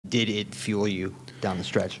did it fuel you down the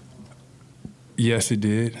stretch? Yes, it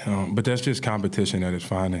did. But that's just competition at its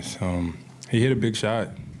finest. He hit a big shot.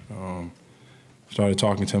 Started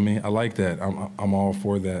talking to me. I like that. I'm all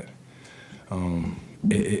for that.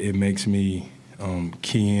 It makes me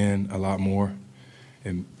key in a lot more.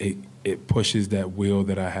 And it pushes that will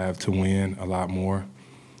that I have to win a lot more.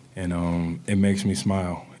 And it makes me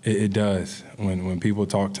smile. It does. When people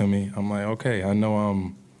talk to me, I'm like, okay, I know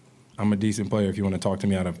I'm a decent player if you want to talk to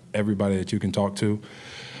me out of everybody that you can talk to.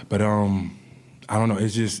 But I don't know.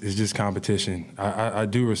 It's just competition. I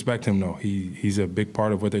do respect him though. He's a big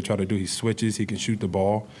part of what they try to do. He switches. He can shoot the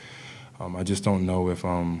ball. I just don't know if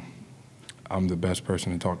I'm the best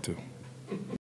person to talk to.